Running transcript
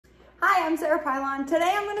Hi, I'm Sarah Pylon.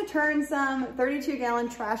 Today I'm going to turn some 32-gallon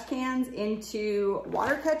trash cans into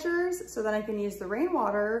water catchers so that I can use the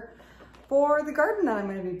rainwater for the garden that I'm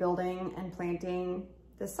going to be building and planting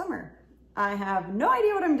this summer. I have no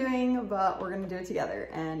idea what I'm doing, but we're going to do it together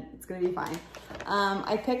and it's going to be fine.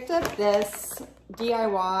 I picked up this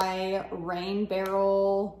DIY rain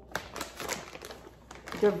barrel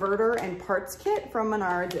diverter and parts kit from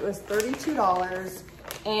Menards. It was $32.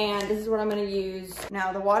 And this is what I'm gonna use.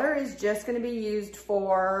 Now the water is just gonna be used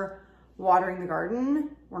for watering the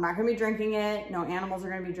garden. We're not gonna be drinking it. No animals are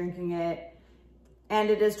gonna be drinking it.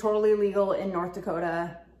 And it is totally legal in North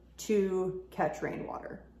Dakota to catch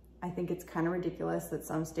rainwater. I think it's kind of ridiculous that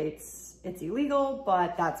some states it's illegal,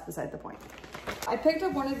 but that's beside the point. I picked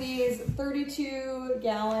up one of these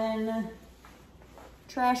 32-gallon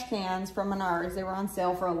trash cans from Menards. They were on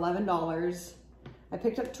sale for $11. I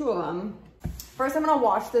picked up 2 of them. First, I'm gonna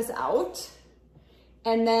wash this out.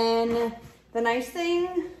 And then the nice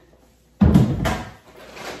thing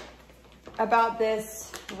about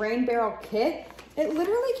this rain barrel kit, it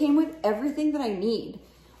literally came with everything that I need.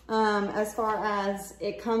 As far as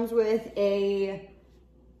it comes with the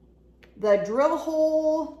drill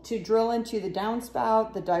hole to drill into the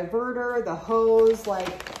downspout, the diverter, the hose,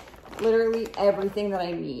 like literally everything that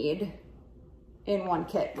I need in one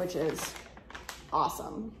kit, which is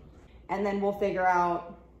awesome. And then we'll figure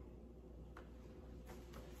out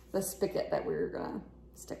the spigot that we're gonna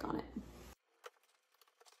stick on it.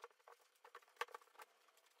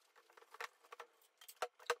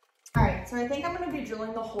 All right, so I think I'm gonna be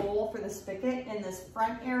drilling the hole for the spigot in this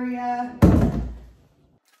front area.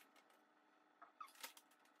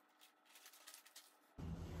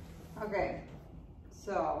 Okay,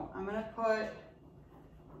 so I'm gonna put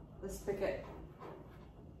the spigot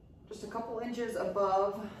just a couple inches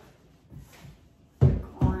above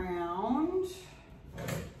ground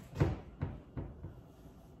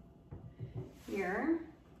here.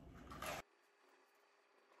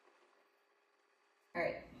 All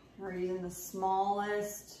right, we're using the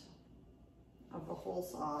smallest of the hole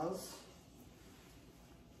saws.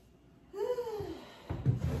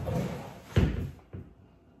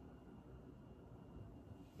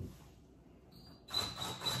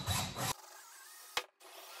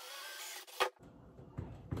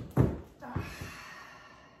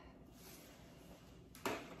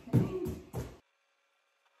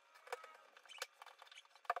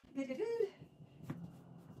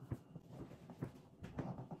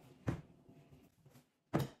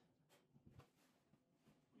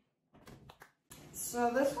 So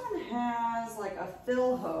this one has like a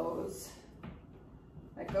fill hose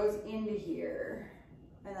that goes into here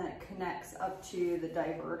and then it connects up to the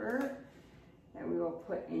diverter that we will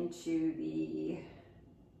put into the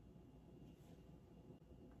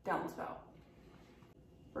downspout.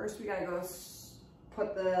 First we gotta go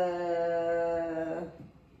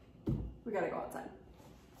we gotta go outside.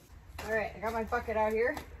 All right, I got my bucket out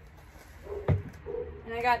here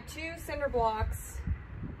and I got 2 cinder blocks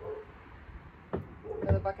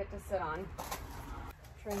for the bucket to sit on.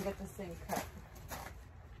 Try and get this thing cut.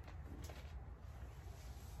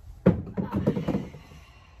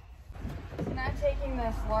 So now taking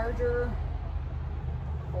this larger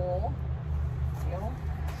hole, seal,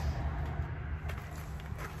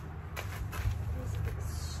 just get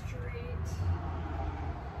straight.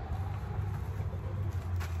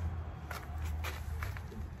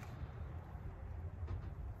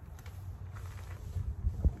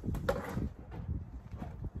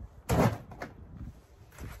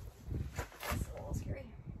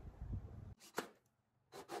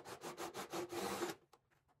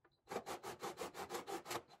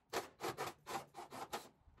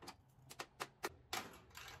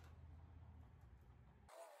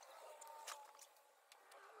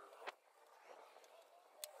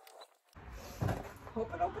 Hope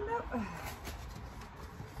it opened up. And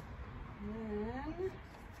then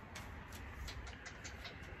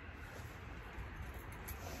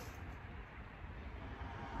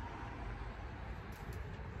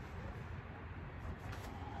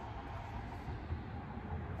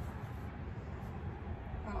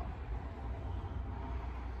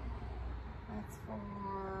that's for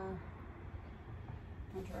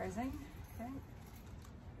winterizing. Okay.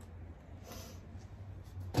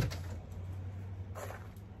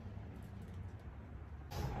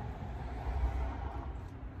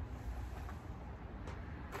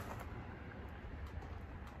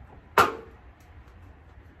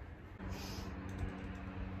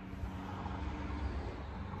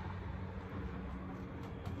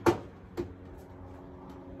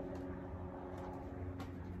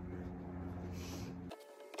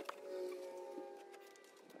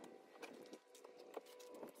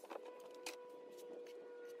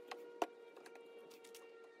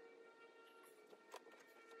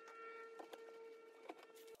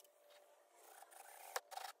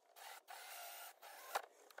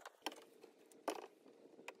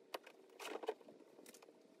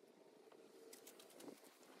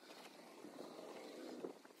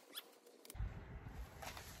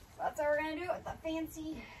 So we're gonna do it with the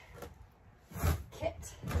fancy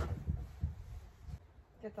kit.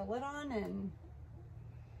 Get the lid on and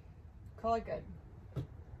call it good. I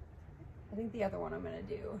think the other one I'm gonna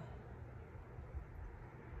do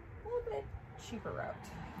a little bit cheaper route.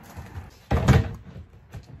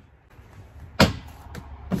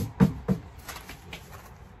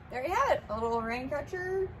 There you have it, a little rain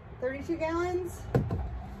catcher, 32 gallons.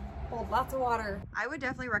 Hold lots of water. I would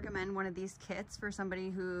definitely recommend one of these kits for somebody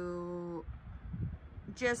who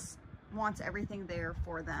just wants everything there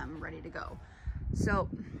for them ready to go. So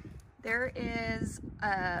there is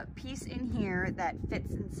a piece in here that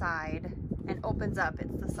fits inside and opens up.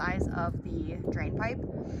 It's the size of the drain pipe.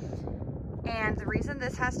 And the reason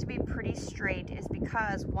this has to be pretty straight is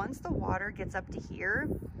because once the water gets up to here,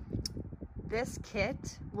 this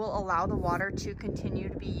kit will allow the water to continue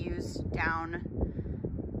to be used down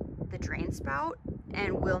the drain spout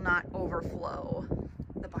and will not overflow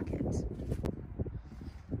the bucket.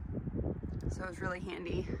 So it's really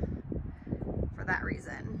handy for that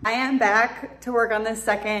reason. I am back to work on this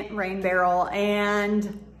second rain barrel,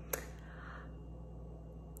 and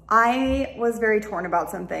I was very torn about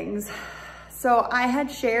some things. So I had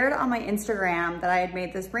shared on my Instagram that I had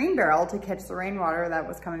made this rain barrel to catch the rainwater that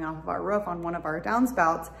was coming off of our roof on one of our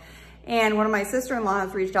downspouts. And one of my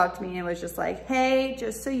sister-in-laws reached out to me and was just like, hey,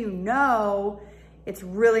 just so you know, it's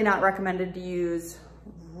really not recommended to use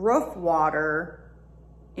roof water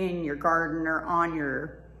in your garden or on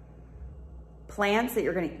your plants that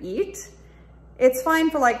you're gonna eat. It's fine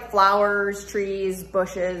for like flowers, trees,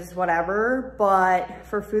 bushes, whatever, but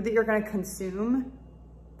for food that you're gonna consume,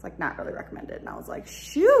 it's like not really recommended. And I was like,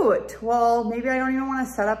 shoot, well, maybe I don't even wanna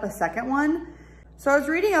set up a second one. So I was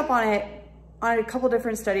reading up on it, on a couple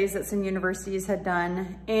different studies that some universities had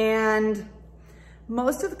done, and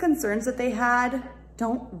most of the concerns that they had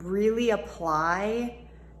don't really apply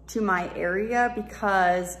to my area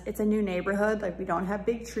because it's a new neighborhood. Like, we don't have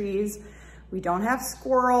big trees, we don't have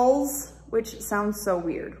squirrels, which sounds so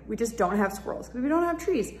weird. We just don't have squirrels because we don't have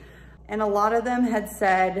trees. And a lot of them had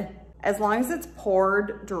said, as long as it's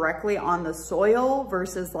poured directly on the soil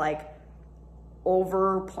versus like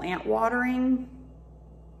over plant watering,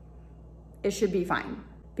 it should be fine,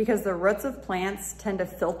 because the roots of plants tend to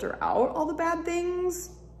filter out all the bad things.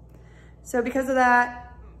 So because of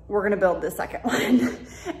that, we're gonna build this second one.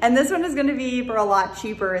 And this one is gonna be for a lot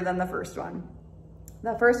cheaper than the first one.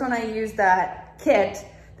 The first one I used that kit,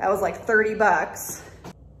 that was like 30 bucks.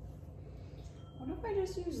 What if I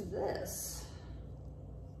just use this?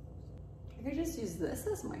 I could just use this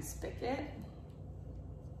as my spigot.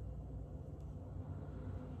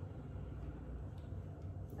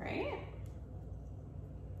 Right?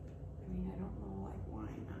 I mean, I don't know, like, why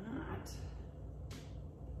not?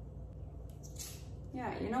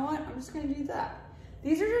 Yeah, you know what? I'm just gonna do that.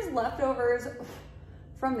 These are just leftovers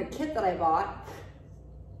from the kit that I bought.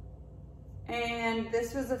 And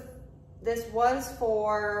this was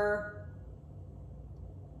for,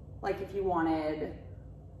 like, if you wanted,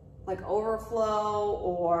 like, overflow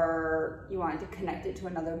or you wanted to connect it to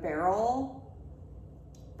another barrel.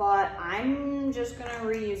 But I'm just gonna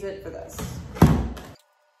reuse it for this.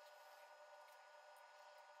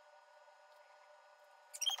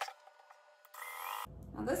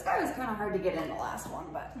 Now this guy was kind of hard to get in the last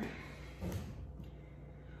one, but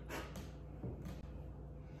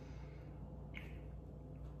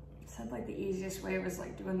said like the easiest way was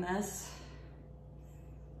like doing this.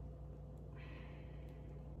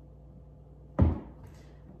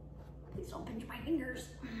 Please don't pinch my fingers.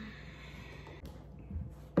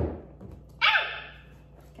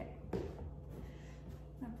 Okay,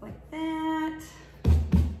 up like that.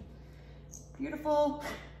 Beautiful.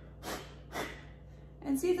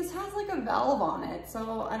 And see, this has like a valve on it,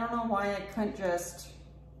 so I don't know why I couldn't just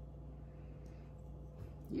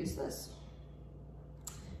use this.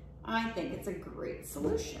 I think it's a great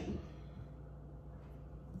solution.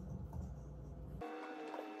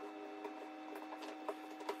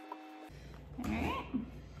 All right.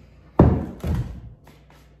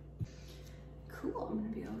 Cool, I'm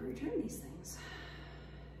gonna be able to return these things.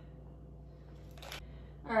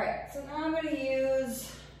 All right, so now I'm gonna use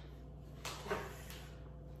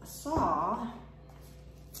saw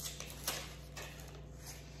to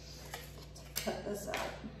cut this out.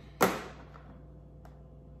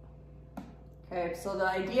 Okay, so the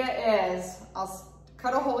idea is I'll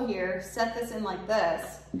cut a hole here, set this in like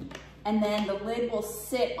this, and then the lid will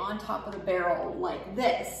sit on top of the barrel like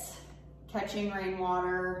this, catching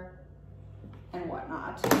rainwater and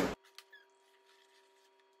whatnot.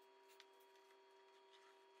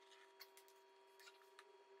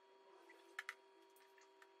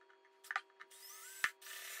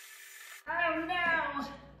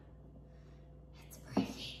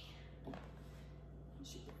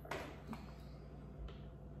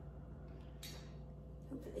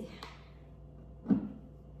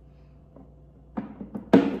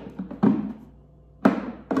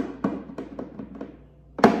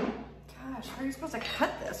 supposed to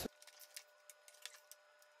cut this?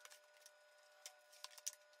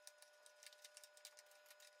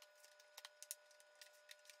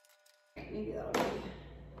 Maybe that'll be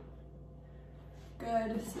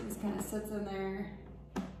good. So this kind of sits in there.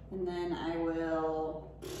 And then I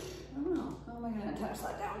will, I don't know, how am I gonna attach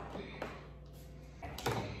that down?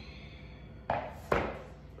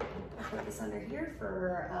 I'll put this under here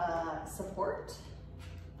for support.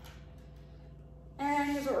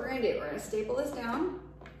 And here's what we're gonna do. We're gonna staple this down.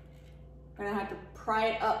 We're gonna have to pry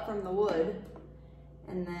it up from the wood.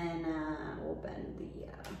 And then we'll bend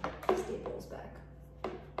the staples back.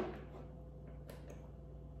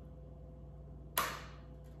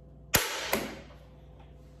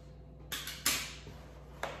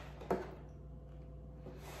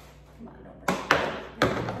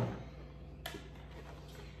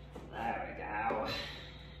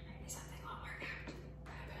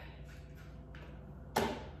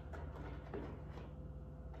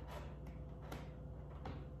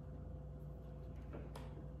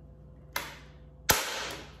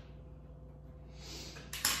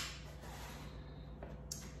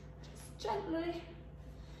 Gently,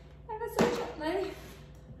 ever so gently.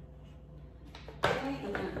 Okay,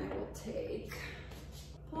 and then I will take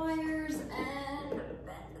pliers and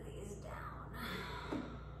bend these down.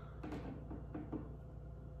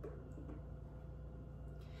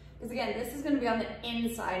 Because again, this is going to be on the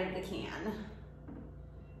inside of the can,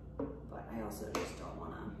 but I also just don't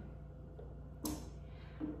want to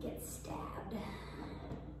get stabbed.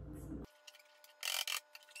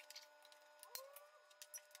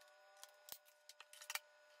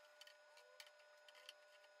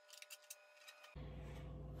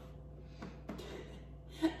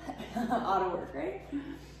 Ought to work, right?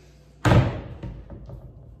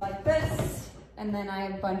 Like this, and then I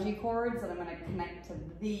have bungee cords that I'm going to connect to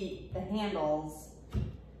the handles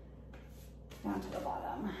down to the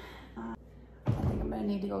bottom. I think I'm going to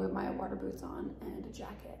need to go get my water boots on and a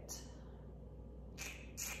jacket.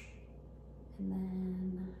 And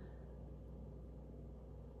then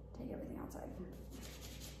take everything outside.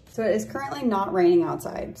 So it is currently not raining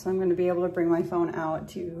outside, so I'm going to be able to bring my phone out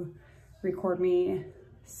to record me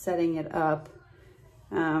setting it up.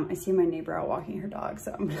 I see my neighbor out walking her dog,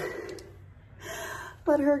 so I'm gonna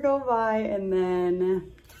let her go by and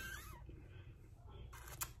then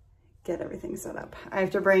get everything set up. I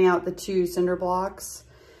have to bring out the 2 cinder blocks.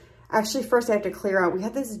 Actually, first I have to clear out, we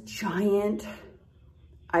had this giant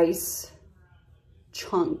ice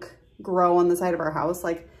chunk grow on the side of our house.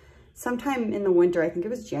 Like sometime in the winter, I think it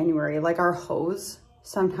was January, like our hose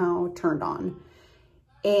somehow turned on.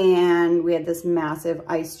 And we had this massive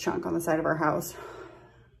ice chunk on the side of our house.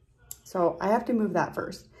 So I have to move that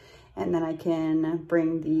first. And then I can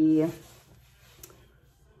bring the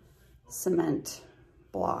cement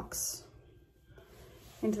blocks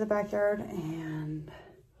into the backyard and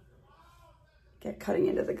get cutting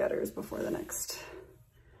into the gutters before the next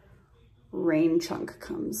rain chunk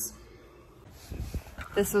comes.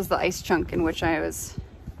 This was the ice chunk in which I was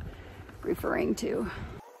referring to.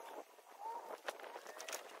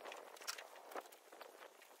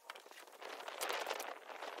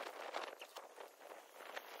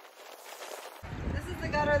 This is the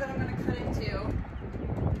gutter that I'm going to cut into.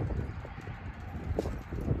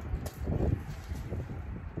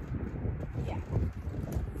 Yeah.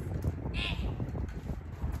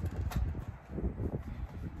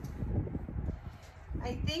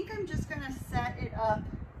 I think I'm just going to set it up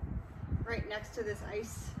right next to this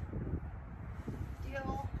ice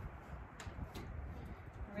deal.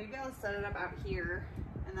 Maybe I'll set it up out here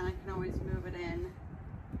and then I can always move it in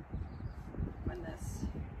when this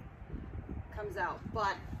comes out.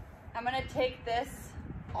 But I'm going to take this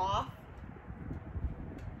off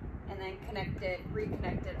and then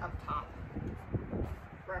reconnect it up top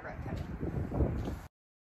wherever I cut it.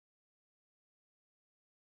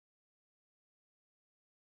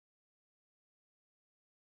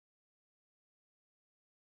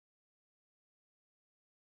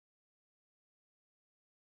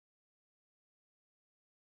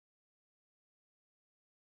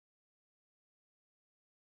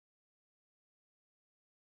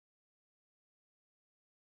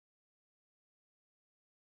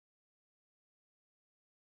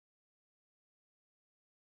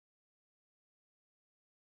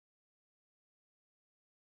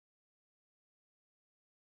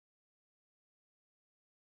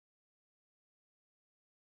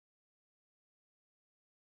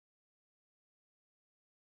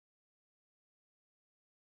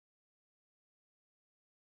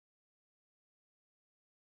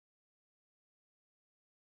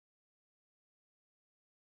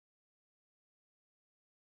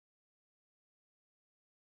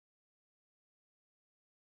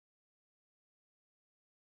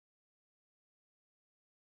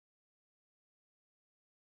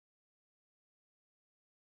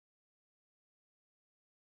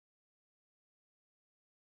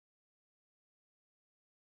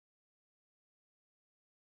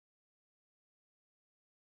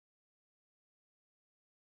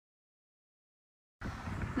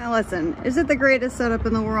 Now listen, is it the greatest setup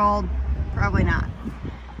in the world? Probably not.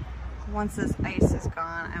 Once this ice is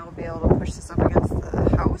gone, I will be able to push this up against the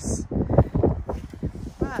house.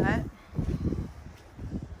 But I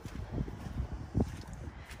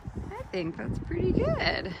think that's pretty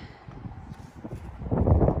good. It's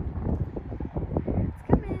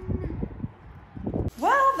coming.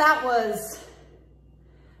 Well, that was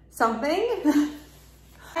something.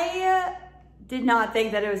 I did not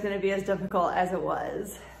think that it was going to be as difficult as it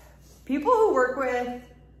was. People who work with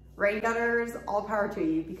rain gutters, all power to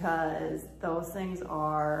you, because those things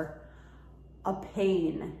are a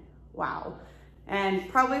pain. Wow. And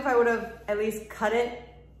probably if I would have at least cut it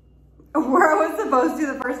where I was supposed to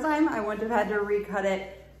the first time, I wouldn't have had to recut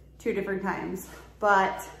it 2 different times.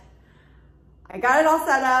 But I got it all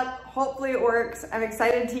set up. Hopefully it works. I'm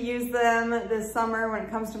excited to use them this summer when it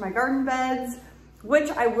comes to my garden beds, which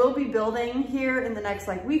I will be building here in the next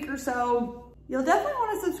week or so. You'll definitely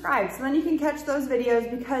want to subscribe so then you can catch those videos,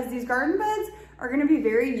 because these garden beds are going to be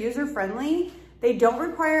very user-friendly. They don't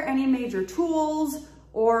require any major tools,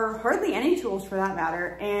 or hardly any tools for that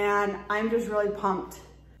matter, and I'm just really pumped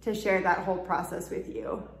to share that whole process with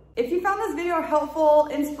you. If you found this video helpful,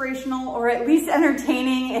 inspirational, or at least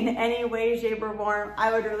entertaining in any way, shape, or form,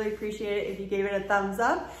 I would really appreciate it if you gave it a thumbs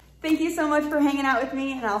up. Thank you so much for hanging out with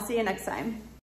me, and I'll see you next time.